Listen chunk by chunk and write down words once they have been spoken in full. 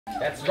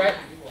That's right.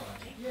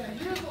 Yeah,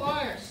 you're the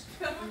liars.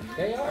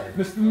 They are.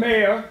 Mr.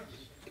 Mayor,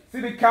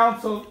 City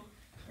Council,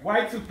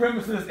 white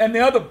supremacists, and the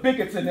other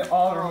bigots in the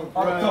auditorium.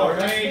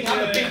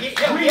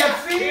 We have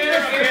seen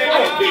this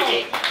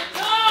before.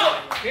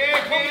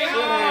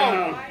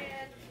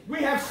 We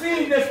have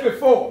seen this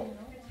before.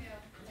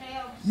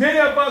 Many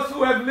of us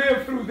who have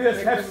lived through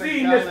this have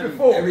seen this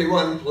before.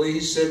 Everyone,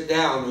 please sit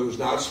down who's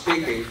not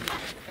speaking.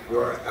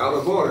 You're out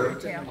of order.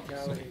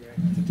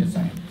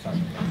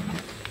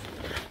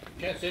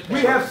 We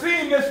have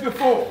seen this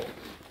before.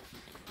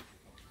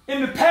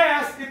 In the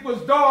past, it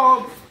was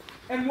dogs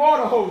and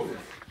water hoses.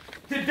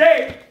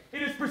 Today,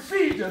 it is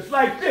procedures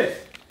like this.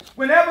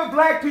 Whenever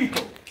black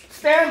people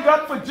stand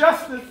up for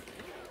justice,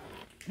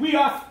 we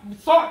are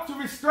sought to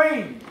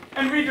restrain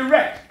and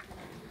redirect.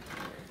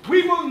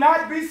 We will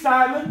not be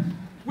silent.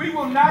 We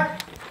will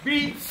not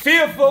be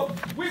fearful.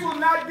 We will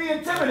not be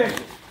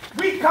intimidated.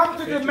 We come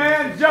to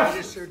demand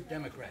justice.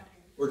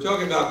 We're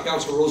talking about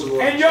council rules of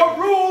order. And your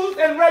rules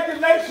and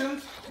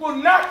regulations will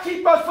not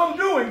keep us from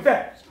doing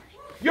that.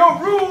 Your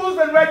rules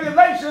and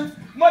regulations,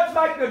 much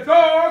like the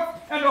dogs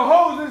and the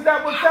hoses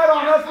that were set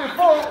on us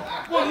before,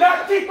 will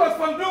not keep us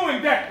from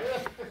doing that.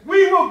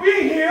 We will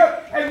be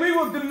here and we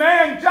will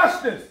demand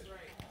justice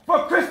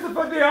for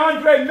Christopher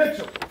DeAndre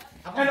Mitchell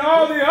and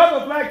all the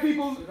other black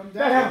people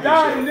that have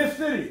died in this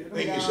city.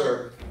 Thank you,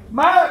 sir.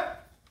 My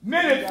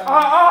minutes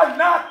are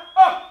not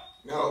up.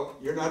 No,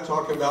 you're not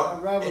talking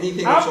about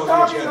anything that's I'm on the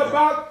talking agenda.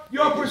 about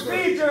your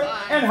procedure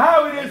and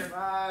how it is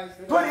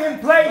put in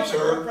place to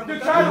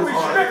try to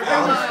restrict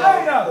and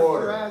restrain us.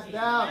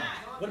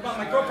 What about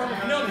my girlfriend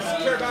with no? Does she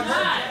care about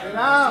her? Get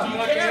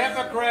Like a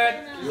hypocrite.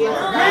 You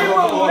are out of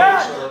order,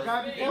 sir.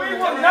 We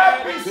will not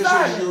be This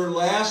silent. is your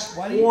last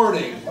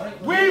warning.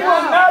 We will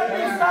not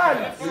be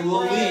silent. You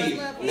will leave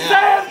Say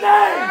now. his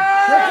name!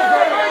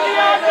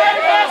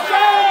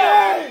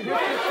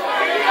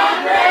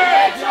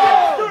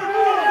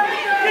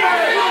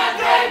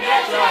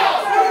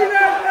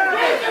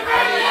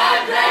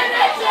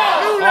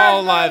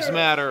 All lives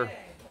matter.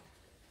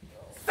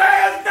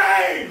 Say his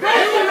name!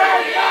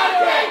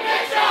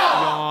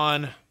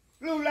 Yawn.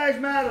 Blue lives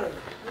matter.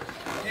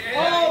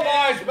 All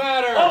lives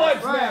matter. All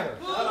lives matter.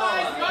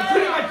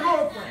 Including my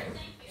girlfriend.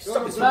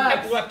 Some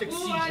epileptic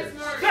seizures. Order! All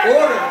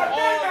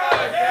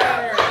lives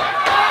matter.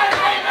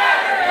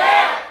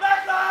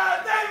 Black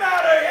lives, they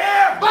matter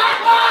here!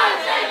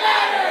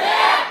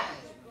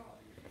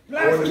 I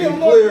want to be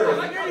clear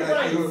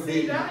that you have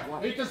been.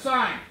 Read the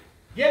sign.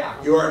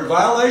 Yeah. You are in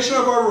violation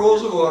of our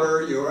rules of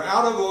order. You are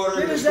out of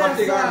order,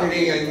 disrupting our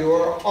meeting, and you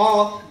are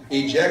all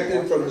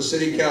ejected from the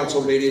city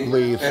council meeting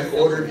and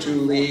ordered to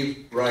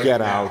leave right now.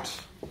 Get out.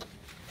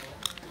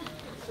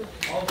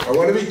 I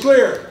want to be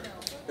clear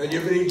that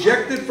you've been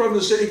ejected from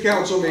the city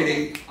council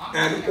meeting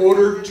and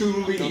ordered to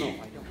leave.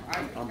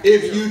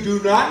 If you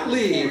do not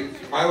leave,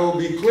 I will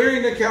be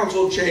clearing the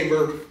council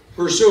chamber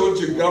pursuant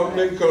to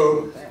Government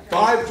Code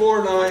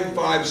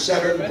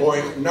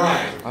 54957.9.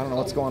 I don't know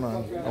what's going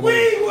on.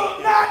 We will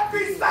not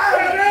be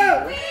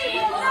silent! We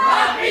will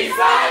not be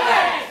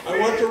silent! I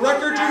want the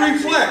record to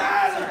reflect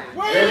that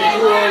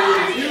you are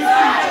refusing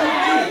to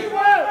leave.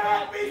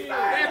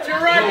 That's your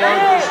You right.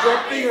 are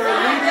disrupting our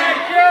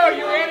meeting,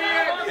 You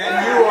idiot. and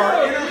you are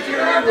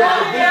interfering with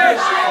the business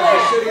of the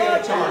city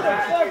of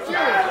Torrance.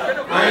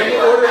 I am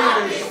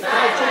ordering this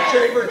council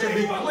chamber to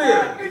be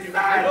cleared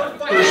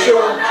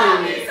pursuant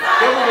to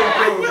Government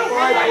Code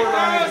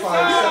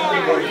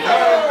 54957.9.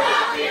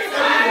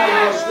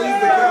 Everyone must leave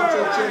the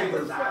council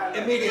chamber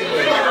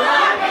immediately.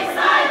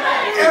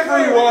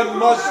 Everyone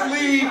must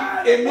leave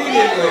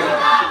immediately.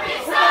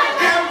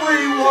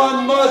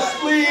 Everyone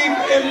must leave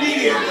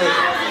immediately.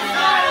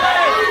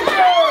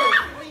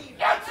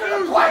 Answer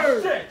the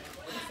question!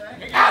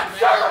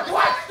 Answer the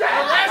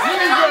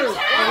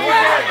question!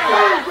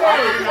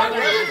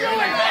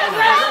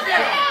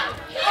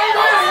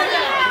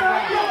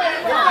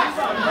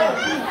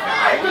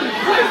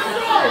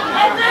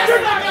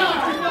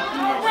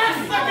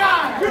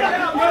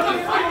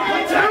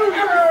 We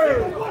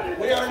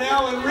are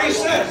now in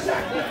recess.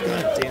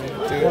 God damn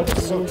it, dude. I'm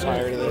so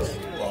tired of this.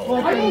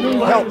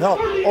 Help, help.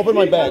 Open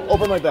my bag.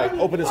 Open my bag.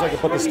 Open it so I can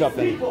put this stuff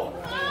in.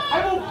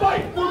 I will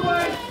fight for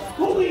my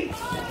police!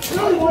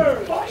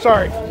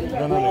 Sorry.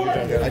 No, you're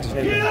done. I just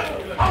need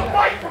to. I'll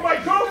fight for my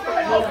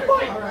girlfriend! I'll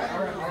fight!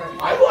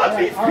 I love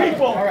these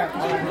people!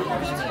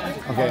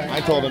 Okay, I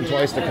told him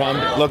twice to come.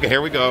 Look,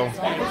 here we go.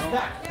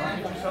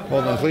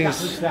 Hold on,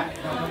 please. God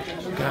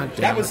damn.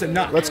 That was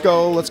enough. Let's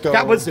go, let's go.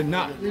 That was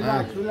enough.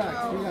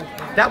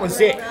 That was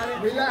it.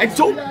 And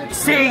don't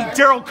say,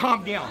 Daryl,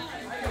 calm down.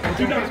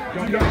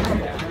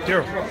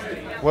 Daryl.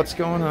 What's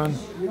going on?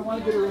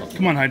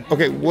 Come on, hon.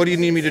 Okay, what do you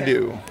need me to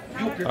do?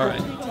 All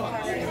right.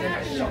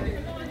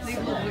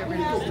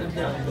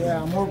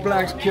 Yeah, more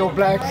blacks kill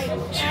blacks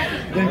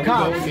than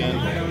cops.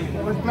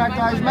 Where's Black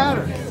Lives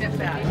Matter?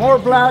 More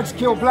blacks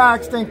kill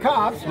blacks than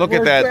cops. Look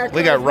at Where's that. Black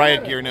We got Lives riot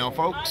Matter? gear now,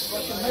 folks.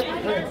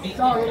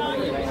 Sorry.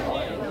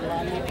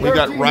 We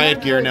got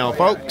riot gear now,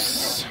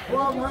 folks. I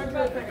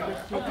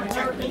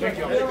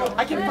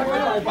can find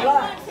my own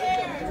blacks.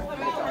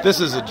 This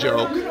is a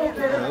joke. He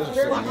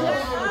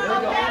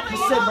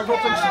said my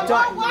girlfriend should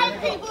die. White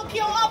people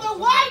kill other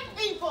white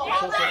people.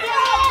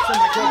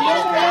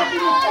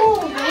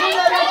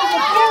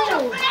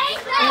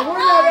 And we're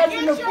not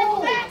acting the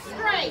fool.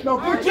 No,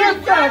 get your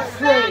facts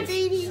straight. Do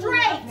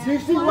you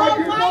see white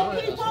people?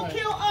 White people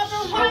kill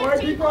other white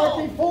people.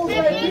 White people fools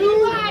like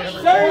you.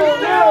 Say his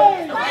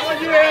name.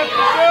 What you have to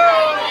do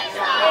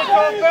is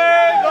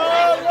obey the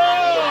law.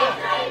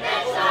 Say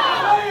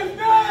his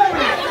name.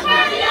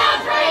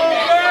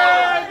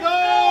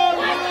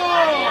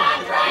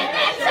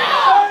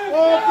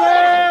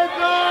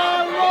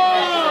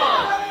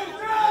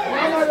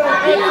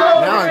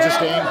 Now I'm just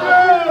angry.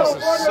 This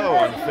is so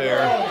unfair.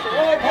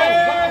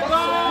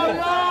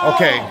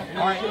 Okay.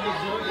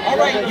 All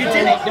right, you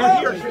did it. They're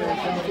here.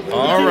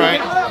 All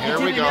right. Here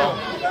we go.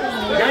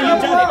 Now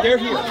you've done it. They're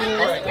here.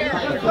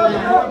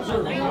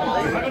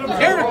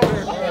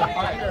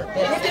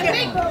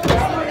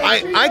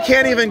 I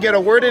can't even get a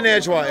word in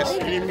edgewise. You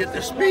didn't even get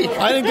to speak.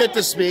 I didn't get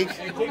to speak.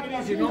 Take it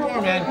easy. No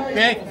more, man.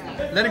 Okay?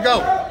 Let it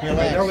go.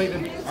 They're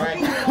leaving. All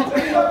right.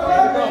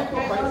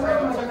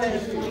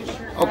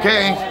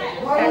 Okay.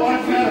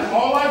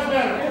 All lives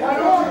matter.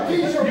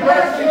 Teach your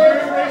black kids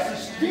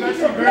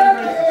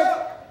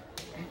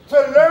to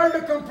learn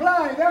to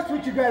comply. That's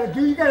what you got to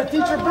do. You got to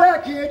teach your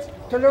black kids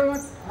to learn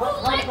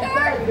how to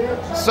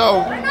comply. So,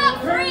 We're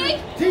not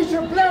free. Teach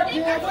your black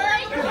kids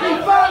to be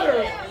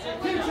fathers.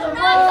 Teach your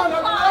moms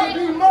to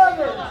be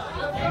mothers.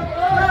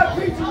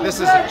 this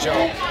is a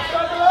joke.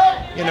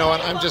 You know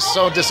what? I'm just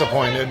so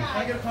disappointed.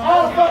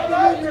 All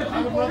fucking ignorant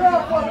people. We're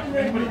all fucking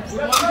ignorant.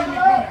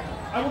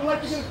 I would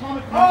like to get a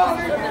comment. I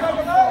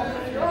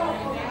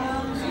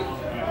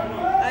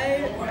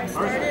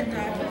started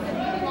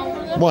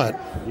talking. What?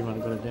 You want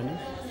to go to dinner?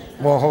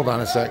 Well, hold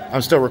on a sec.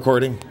 I'm still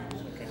recording.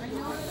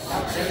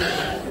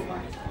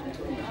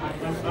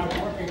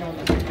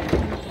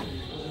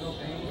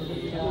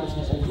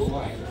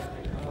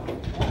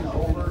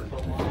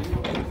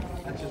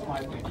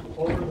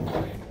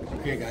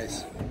 Okay,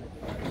 guys.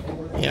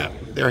 Yeah,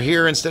 they're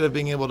here instead of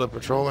being able to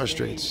patrol our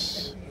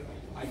streets.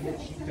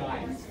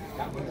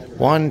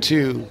 1,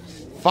 2,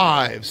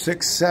 5,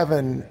 6,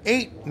 7,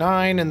 8,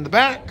 9 in the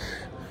back.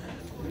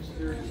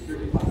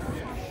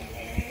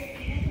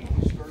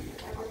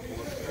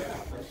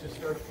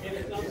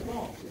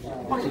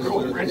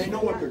 They know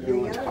what they're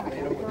doing.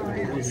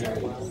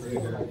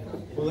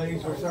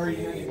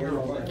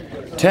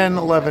 10,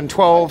 11,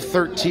 12,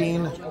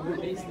 13.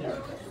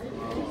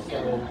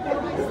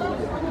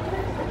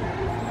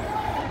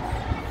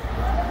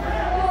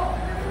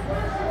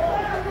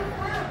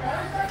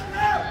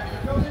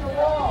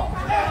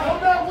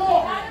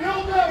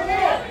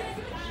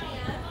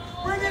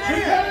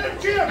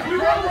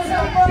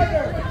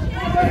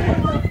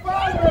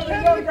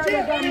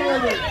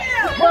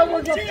 Where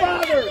was the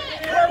father?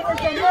 Where was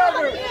the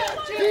mother?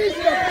 These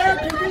are the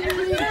factors we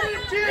need.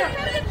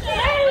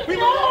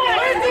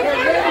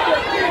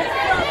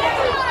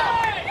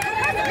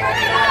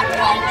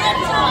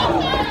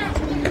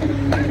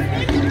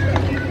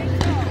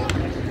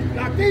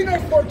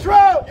 Latinos for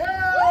Trump!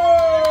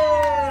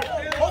 Yeah!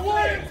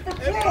 Hawaiians for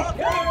Trump!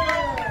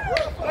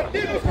 Yeah!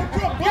 Latinos for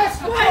Trump!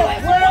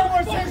 Where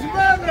was his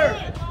mother?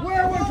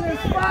 Where was his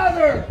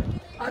father?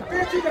 I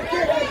bet you the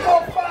kid has no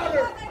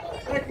father.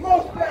 Like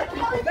most black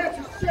people, that's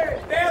a shame.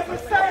 There's a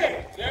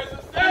saying. There's a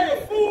saying.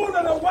 A fool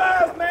and a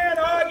wise man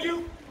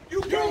argue.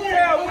 You can't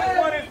tell which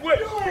one is which.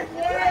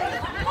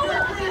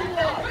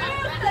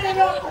 Get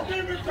out the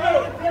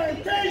Democratic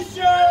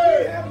plantation!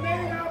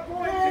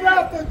 Get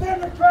out the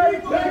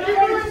Democratic plantation! Thank you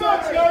very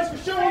much, guys, for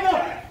showing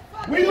up.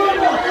 We love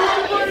you.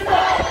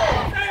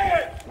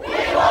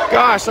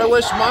 Gosh, I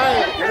wish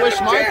my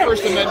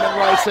First Amendment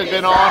rights had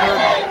been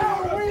honored.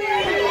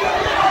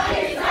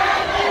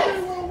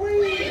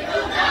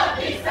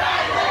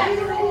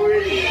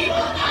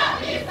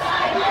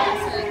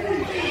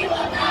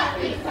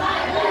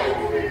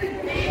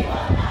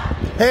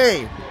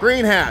 Hey,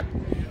 green hat.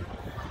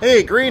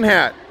 Hey, green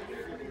hat.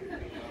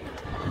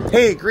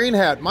 Hey, green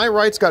hat. My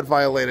rights got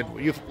violated.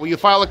 Will you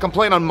file a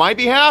complaint on my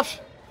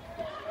behalf?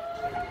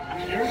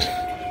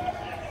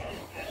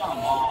 Come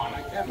on.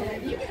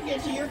 You can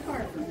get to your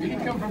car. You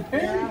can come from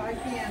here. Yeah, I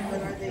can,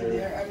 but are they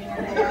there? I mean, are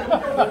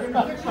they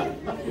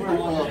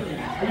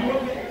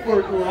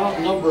We're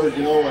outnumbered,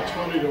 you know,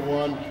 20 to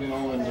 1, you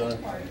know, and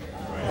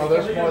Oh,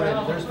 there's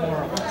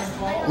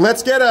more.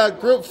 Let's get a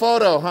group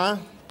photo, huh?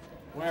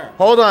 Where?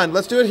 Hold on.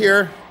 Let's do it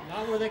here.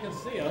 Not where they can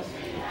see us.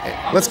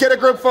 Let's get a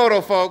group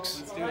photo, folks.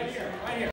 Let's do it here.